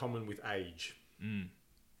something in common with age, in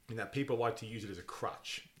that people like to use it as a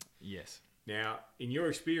crutch. Yes. Now, in your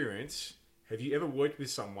experience, have you ever worked with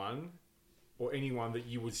someone or anyone that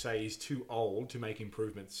you would say is too old to make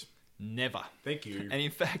improvements? Never. Thank you. And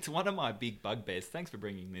in fact, one of my big bugbears, thanks for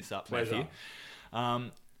bringing this up, Pleasure.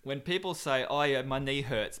 Matthew. When people say, oh yeah, my knee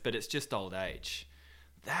hurts, but it's just old age,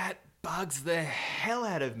 that bugs the hell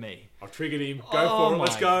out of me. I've triggered him. Go for it.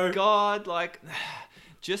 Let's go. Oh my God,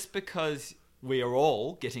 just because we are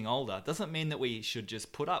all getting older doesn't mean that we should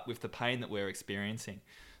just put up with the pain that we're experiencing.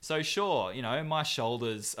 So sure, my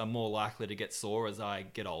shoulders are more likely to get sore as I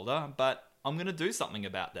get older, but I'm going to do something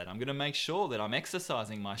about that. I'm going to make sure that I'm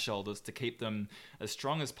exercising my shoulders to keep them as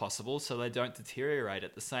strong as possible so they don't deteriorate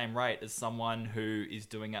at the same rate as someone who is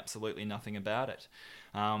doing absolutely nothing about it.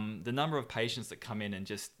 The number of patients that come in and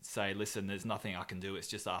just say, listen, there's nothing I can do. It's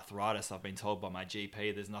just arthritis. I've been told by my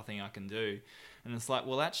GP there's nothing I can do. And it's like,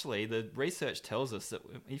 well, actually, the research tells us that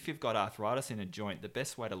if you've got arthritis in a joint, the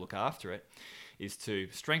best way to look after it is to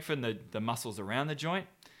strengthen the muscles around the joint,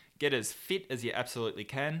 get as fit as you absolutely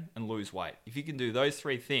can, and lose weight. If you can do those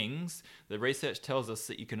three things, the research tells us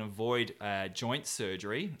that you can avoid joint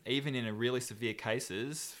surgery, even in a really severe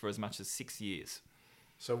cases, for as much as 6 years.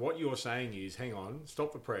 So what you're saying is, hang on,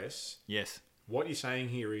 stop the press. Yes. What you're saying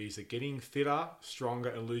here is that getting fitter, stronger,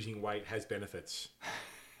 and losing weight has benefits.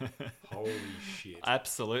 Holy shit.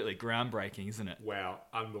 Absolutely. Groundbreaking, isn't it? Wow.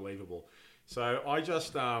 Unbelievable. So I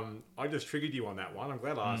just triggered you on that one. I'm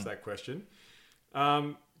glad I asked that question.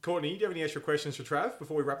 Courtney, do you have any extra questions for Trav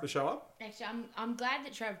before we wrap the show up? Actually, I'm glad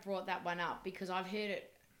that Trav brought that one up because I've heard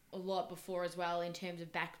it a lot before as well in terms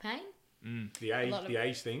of back pain. The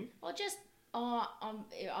age thing. Or just,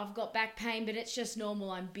 I've got back pain, but it's just normal.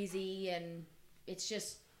 I'm busy and it's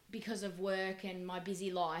just because of work and my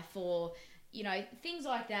busy life, or things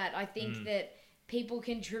like that. I think that people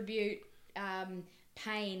contribute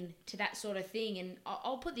pain to that sort of thing. And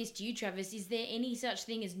I'll put this to you, Travis. Is there any such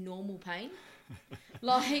thing as normal pain?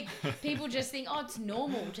 People just think, it's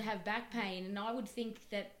normal to have back pain. And I would think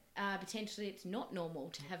that potentially it's not normal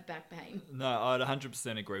to have back pain. No, I'd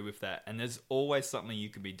 100% agree with that. And there's always something you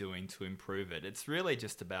could be doing to improve it. It's really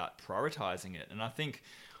just about prioritizing it. And I think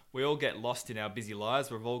we all get lost in our busy lives.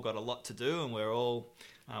 We've all got a lot to do and we're all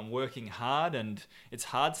working hard. And it's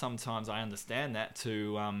hard sometimes, I understand that,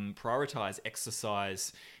 to prioritize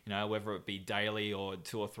exercise, whether it be daily or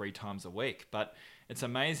 2 or 3 times a week. But it's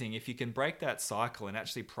amazing if you can break that cycle and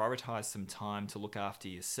actually prioritize some time to look after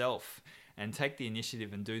yourself and take the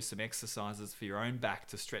initiative and do some exercises for your own back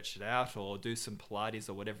to stretch it out, or do some Pilates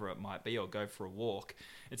or whatever it might be, or go for a walk.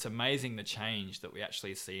 It's amazing the change that we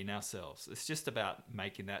actually see in ourselves. It's just about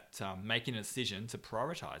making a decision to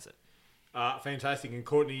prioritize it. Fantastic. And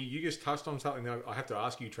Courtney, you just touched on something that I have to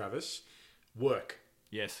ask you, Travis. Work.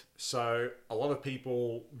 Yes. So a lot of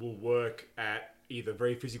people will work at either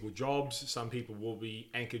very physical jobs. Some people will be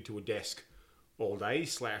anchored to a desk all day,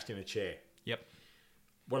 slouched in a chair. Yep.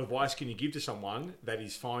 What advice can you give to someone that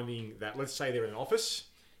is finding that, let's say they're in an office,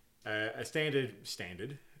 a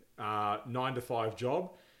standard 9 to 5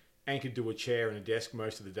 job, anchored to a chair and a desk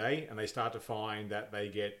most of the day, and they start to find that they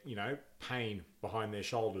get, pain behind their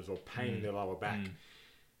shoulders or pain in their lower back.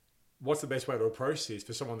 What's the best way to approach this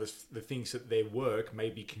for someone that thinks that their work may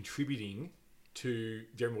be contributing to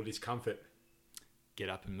general discomfort? Get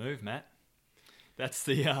up and move, Matt. That's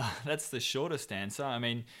the shortest answer. I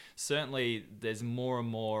mean, certainly there's more and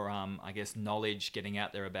more, knowledge getting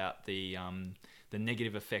out there about the the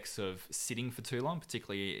negative effects of sitting for too long,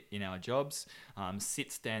 particularly in our jobs.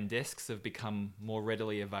 Sit-stand desks have become more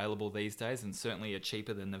readily available these days and certainly are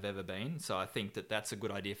cheaper than they've ever been. So I think that that's a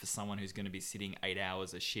good idea for someone who's going to be sitting 8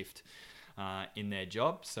 hours a shift in their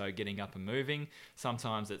job. So getting up and moving.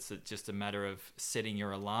 Sometimes it's just a matter of setting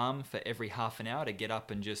your alarm for every half an hour to get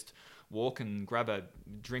up and just walk and grab a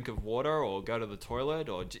drink of water or go to the toilet,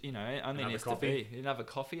 or it only needs to be another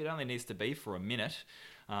coffee. It only needs to be for a minute,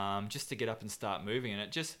 just to get up and start moving.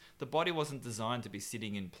 And the body wasn't designed to be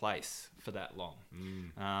sitting in place for that long.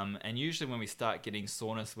 And usually when we start getting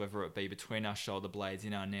soreness, whether it be between our shoulder blades,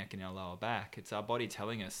 in our neck and our lower back, it's our body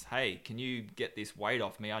telling us, hey, can you get this weight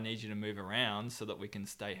off me? I need you to move around so that we can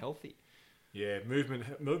stay healthy. Yeah,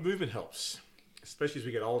 movement helps. Especially as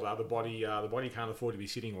we get older, the body can't afford to be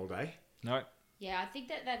sitting all day. No. Yeah, I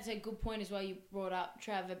think that's a good point as well you brought up,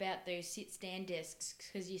 Trav, about those sit-stand desks,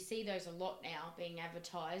 because you see those a lot now being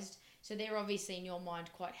advertised. So they're obviously, in your mind,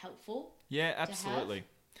 quite helpful. Yeah, absolutely.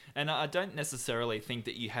 And I don't necessarily think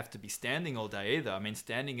that you have to be standing all day either. I mean,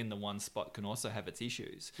 standing in the one spot can also have its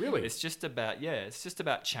issues. Really? It's just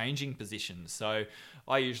about changing positions. So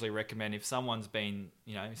I usually recommend if someone's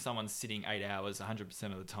sitting 8 hours 100%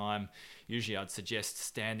 of the time, usually I'd suggest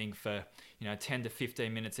standing for, 10 to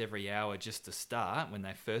 15 minutes every hour just to start when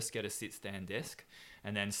they first get a sit-stand desk,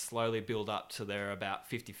 and then slowly build up to they're about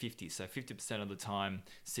 50-50. So 50% of the time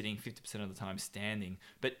sitting, 50% of the time standing,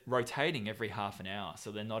 but rotating every half an hour. So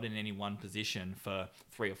they're not in any one position for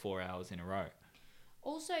 3 or 4 hours in a row.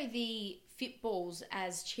 Also, the fit balls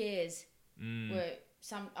as chairs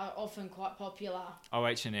are often quite popular.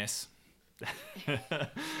 OH&S.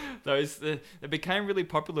 They became really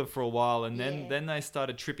popular for a while, and then they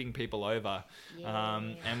started tripping people over.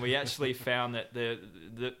 And we actually found that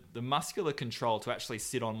the muscular control to actually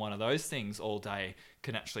sit on one of those things all day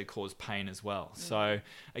can actually cause pain as well. So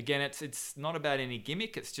again, it's not about any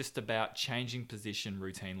gimmick, it's just about changing position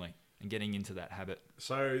routinely and getting into that habit.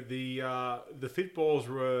 So the fit balls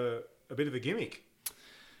were a bit of a gimmick.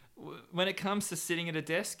 When it comes to sitting at a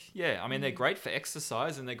desk, I mean, they're great for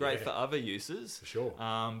exercise and they're great for other uses. For sure.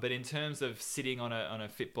 But in terms of sitting on a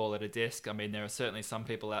fitball at a desk, I mean, there are certainly some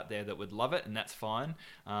people out there that would love it, and that's fine.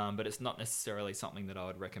 But it's not necessarily something that I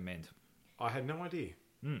would recommend. I had no idea.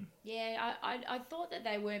 Yeah, I thought that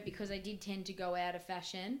they weren't, because they did tend to go out of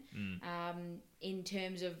fashion in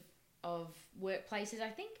terms of workplaces. I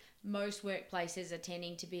think most workplaces are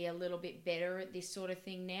tending to be a little bit better at this sort of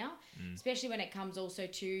thing now, especially when it comes also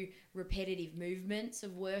to repetitive movements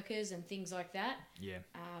of workers and things like that. Yeah.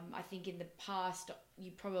 I think in the past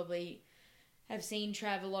you probably have seen,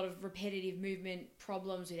 Trav, a lot of repetitive movement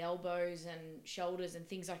problems with elbows and shoulders and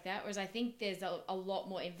things like that, whereas I think there's a lot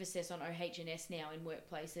more emphasis on OH&S now in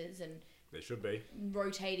workplaces, and there should be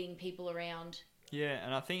rotating people around. Yeah,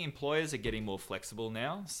 and I think employers are getting more flexible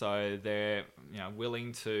now, so they're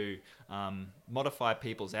willing to modify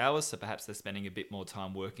people's hours. So perhaps they're spending a bit more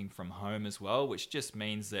time working from home as well, which just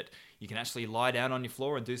means that you can actually lie down on your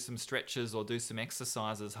floor and do some stretches or do some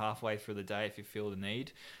exercises halfway through the day if you feel the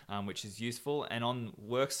need, which is useful. And on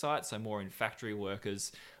work sites, so more in factory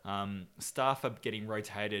workers, staff are getting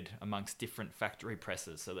rotated amongst different factory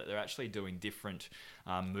presses so that they're actually doing different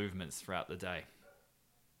movements throughout the day.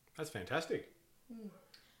 That's fantastic.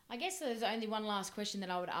 I guess there's only one last question that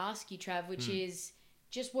I would ask you, Trav, which is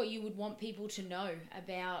just what you would want people to know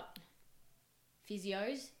about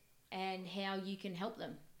physios and how you can help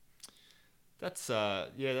them. That's a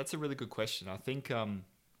really good question. I think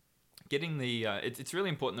getting it's really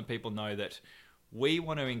important that people know that we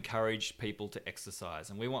want to encourage people to exercise,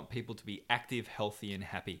 and we want people to be active, healthy, and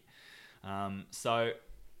happy. So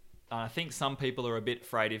I think some people are a bit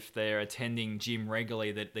afraid if they're attending gym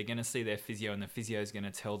regularly that they're going to see their physio and the physio is going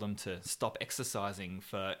to tell them to stop exercising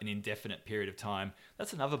for an indefinite period of time.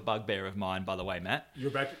 That's another bugbear of mine, by the way, Matt. You're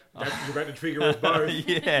about to trigger us both.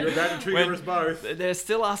 Yeah. You're about to trigger us both. There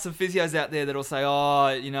still are some physios out there that'll say,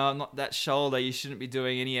 I'm not that shoulder, you shouldn't be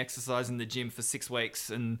doing any exercise in the gym for 6 weeks.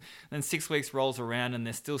 And then 6 weeks rolls around and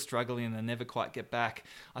they're still struggling and they never quite get back.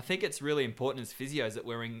 I think it's really important as physios that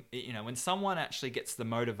when someone actually gets the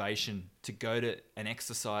motivation to go to an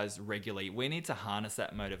exercise regularly, we need to harness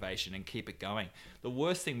that motivation and keep it going. The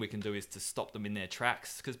worst thing we can do is to stop them in their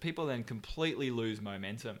tracks, because people then completely lose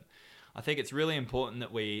momentum. I think it's really important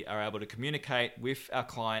that we are able to communicate with our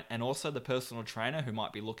client and also the personal trainer who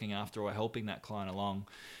might be looking after or helping that client along,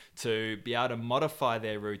 to be able to modify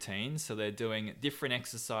their routine so they're doing different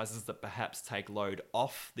exercises that perhaps take load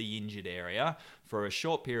off the injured area for a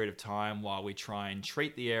short period of time while we try and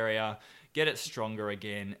treat the area, get it stronger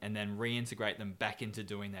again, and then reintegrate them back into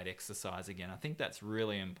doing that exercise again. I think that's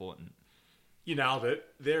really important. You nailed it.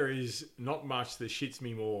 There is not much that shits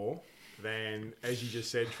me more than, as you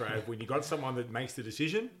just said, Trav, when you got someone that makes the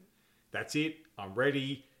decision, that's it, I'm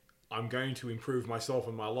ready, I'm going to improve myself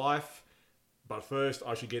and my life, but first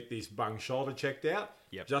I should get this bung shoulder checked out,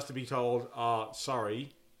 just to be told,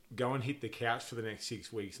 sorry, go and hit the couch for the next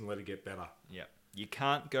 6 weeks and let it get better. Yep. You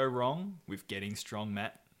can't go wrong with getting strong,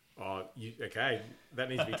 Matt. Okay, that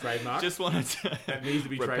needs to be trademarked. Just wanted to that needs to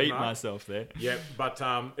be repeat trademarked. myself there. Yeah, but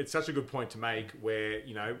it's such a good point to make where,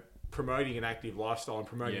 promoting an active lifestyle and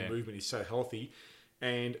promoting movement is so healthy.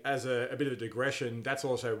 And as a bit of a digression, that's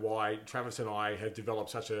also why Travis and I have developed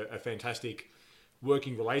such a fantastic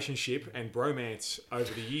working relationship and bromance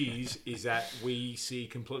over the years, is that we see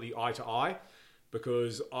completely eye to eye,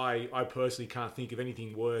 because I personally can't think of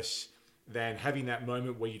anything worse than having that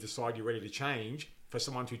moment where you decide you're ready to change for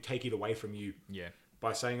someone to take it away from you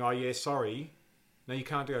by saying, oh yeah, sorry, no, you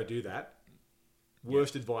can't go do that.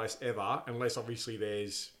 Worst advice ever, unless obviously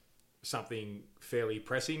there's something fairly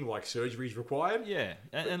pressing like surgery is required. Yeah.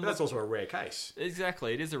 And that's also a rare case.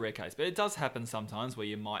 Exactly. It is a rare case. But it does happen sometimes where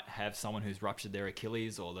you might have someone who's ruptured their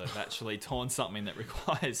Achilles, or they've actually torn something that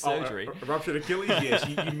requires surgery. A ruptured Achilles, yes.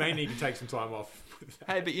 You may need to take some time off.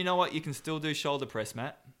 Hey, but you know what? You can still do shoulder press,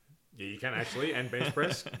 Matt. Yeah, you can actually. And bench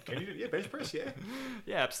press. Can you do? Yeah, bench press, yeah.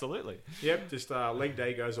 Yeah, absolutely. Yep, just leg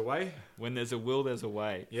day goes away. When there's a will, there's a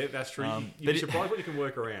way. Yeah, that's true. You'd be surprised what you can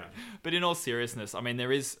work around. But in all seriousness, I mean,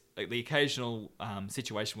 there is the occasional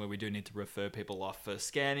situation where we do need to refer people off for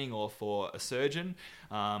scanning or for a surgeon,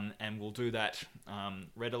 and we'll do that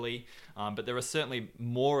readily. But there are certainly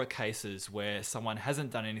more cases where someone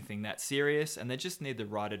hasn't done anything that serious and they just need the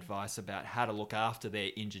right advice about how to look after their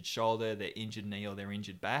injured shoulder, their injured knee, or their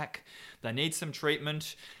injured back. They need some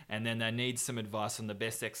treatment, and then they need some advice on the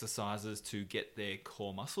best exercises to get their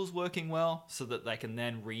core muscles working well, so that they can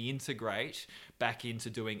then reintegrate back into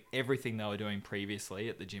doing everything they were doing previously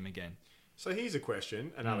at the gym again. So here's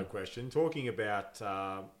another question, talking about,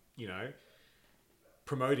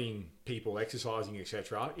 promoting people, exercising,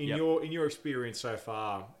 etc. In your experience so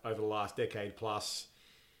far over the last decade plus,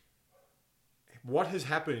 what has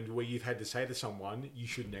happened where you've had to say to someone, you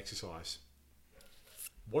shouldn't exercise?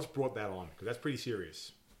 What's brought that on? Because that's pretty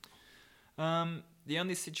serious. The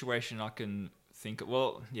only situation I can think,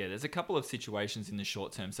 there's a couple of situations in the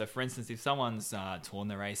short term. So for instance, if someone's torn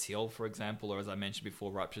their ACL, for example, or as I mentioned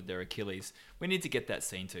before, ruptured their Achilles, we need to get that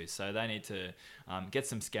seen to. So they need to get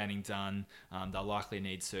some scanning done. They'll likely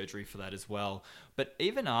need surgery for that as well. But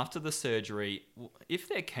even after the surgery, if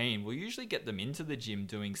they're keen, we'll usually get them into the gym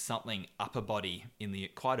doing something upper body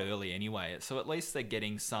quite early anyway. So at least they're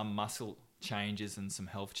getting some muscle changes and some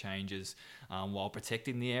health changes while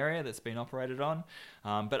protecting the area that's been operated on.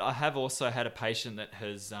 But I have also had a patient that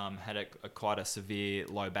has had quite a severe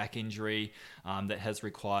low back injury that has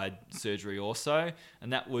required surgery also,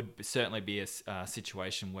 and that would certainly be a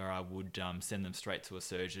situation where I would send them straight to a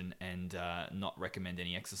surgeon and not recommend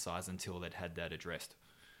any exercise until they'd had that addressed.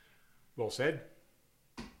 Well said.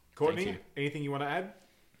 Courtney, anything you want to add?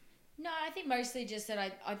 No, I think mostly just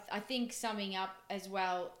that I think summing up as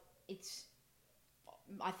well,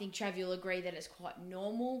 I think Trav, you'll agree that it's quite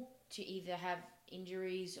normal to either have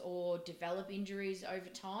injuries or develop injuries over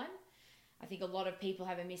time. I think a lot of people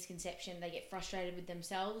have a misconception. They get frustrated with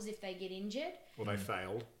themselves if they get injured. Or they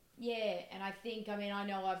failed. Yeah, and I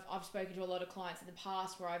know I've spoken to a lot of clients in the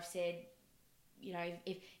past where I've said,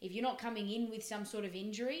 if you're not coming in with some sort of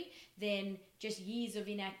injury, then just years of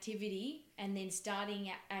inactivity and then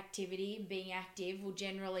starting activity and being active will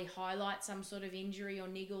generally highlight some sort of injury or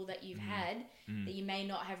niggle that you've had that you may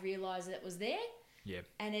not have realised that was there. Yeah.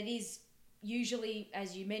 And it is usually,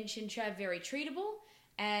 as you mentioned, Trav, very treatable,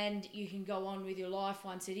 and you can go on with your life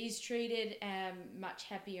once it is treated, much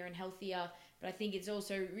happier and healthier. But I think it's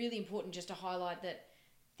also really important just to highlight that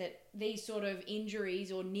these sort of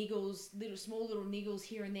injuries or niggles, small little niggles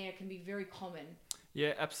here and there, can be very common.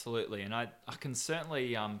 Yeah, absolutely. And I can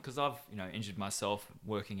certainly, because I've injured myself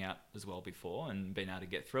working out as well before and been able to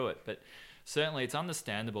get through it. But certainly it's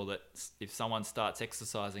understandable that if someone starts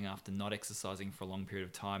exercising after not exercising for a long period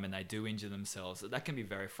of time and they do injure themselves, that can be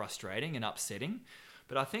very frustrating and upsetting.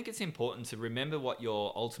 But I think it's important to remember what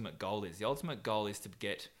your ultimate goal is. The ultimate goal is to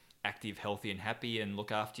get active, healthy and happy and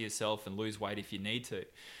look after yourself and lose weight if you need to.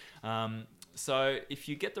 So if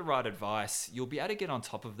you get the right advice, you'll be able to get on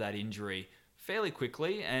top of that injury fairly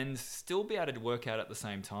quickly and still be able to work out at the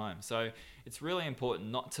same time. So it's really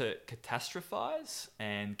important not to catastrophize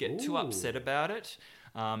and get too upset about it.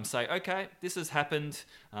 say, okay, this has happened.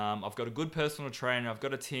 I've got a good personal trainer. I've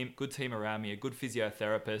got a good team around me, a good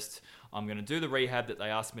physiotherapist. I'm going to do the rehab that they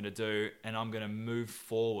asked me to do, and I'm going to move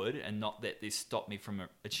forward and not let this stop me from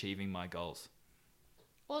achieving my goals.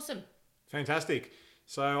 Awesome. Fantastic.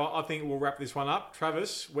 So I think we'll wrap this one up.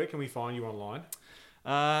 Travis, where can we find you online?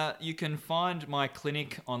 You can find my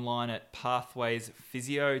clinic online at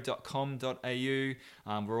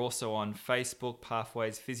pathwaysphysio.com.au. We're also on Facebook,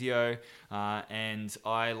 Pathways Physio, and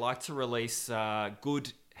I like to release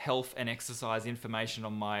good health and exercise information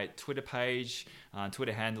on my Twitter page.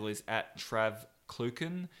 Twitter handle is at Trav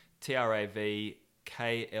Kluken,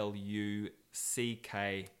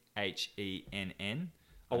 TravKluckhenn.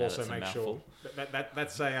 I'll also make sure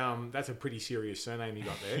that's a pretty serious surname you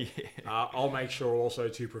got there. Yeah. I'll make sure also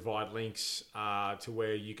to provide links to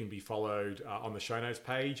where you can be followed on the show notes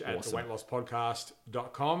page at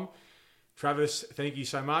theweightlosspodcast.com. Travis, thank you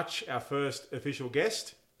so much. Our first official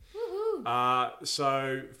guest.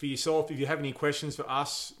 So for yourself, if you have any questions for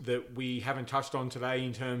us that we haven't touched on today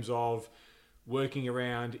in terms of working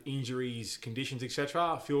around injuries, conditions,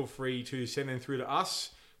 etc., feel free to send them through to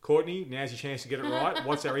us. Courtney, now's your chance to get it right.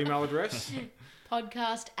 What's our email address?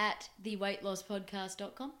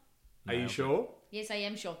 podcast@theweightlosspodcast.com. Are you sure? Yes, I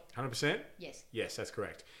am sure. 100%? Yes. Yes, that's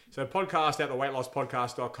correct. So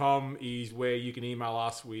podcast@theweightlosspodcast.com is where you can email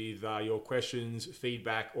us with your questions,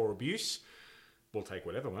 feedback, or abuse. We'll take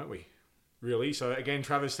whatever, won't we? Really. So again,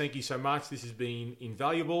 Travis, thank you so much. This has been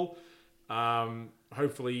invaluable.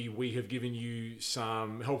 Hopefully we have given you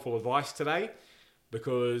some helpful advice today,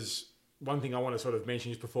 because one thing I want to sort of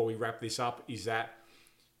mention just before we wrap this up is that,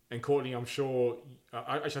 and Courtney, I'm sure,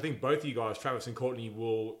 I think both of you guys, Travis and Courtney,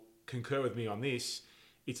 will concur with me on this.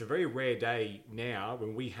 It's a very rare day now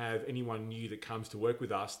when we have anyone new that comes to work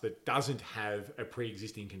with us that doesn't have a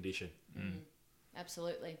pre-existing condition.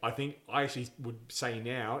 Absolutely. I actually would say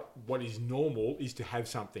now, what is normal is to have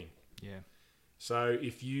something. Yeah. So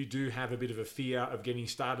if you do have a bit of a fear of getting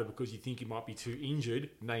started because you think you might be too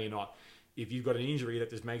injured, no, you're not. If you've got an injury, that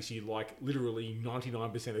just makes you like literally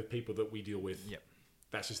 99% of people that we deal with. Yep.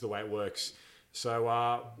 That's just the way it works. So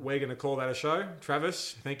we're going to call that a show.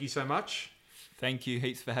 Travis, thank you so much. Thank you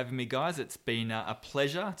heaps for having me, guys. It's been a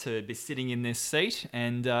pleasure to be sitting in this seat,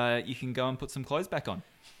 and you can go and put some clothes back on.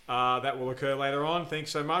 That will occur later on.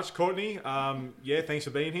 Thanks so much, Courtney. Thanks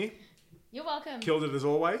for being here. You're welcome. Killed it as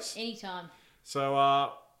always. Anytime.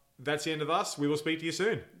 So that's the end of us. We will speak to you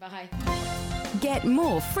soon. Bye. Get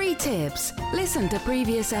more free tips, listen to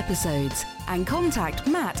previous episodes, and contact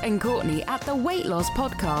Matt and Courtney at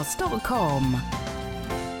theweightlosspodcast.com.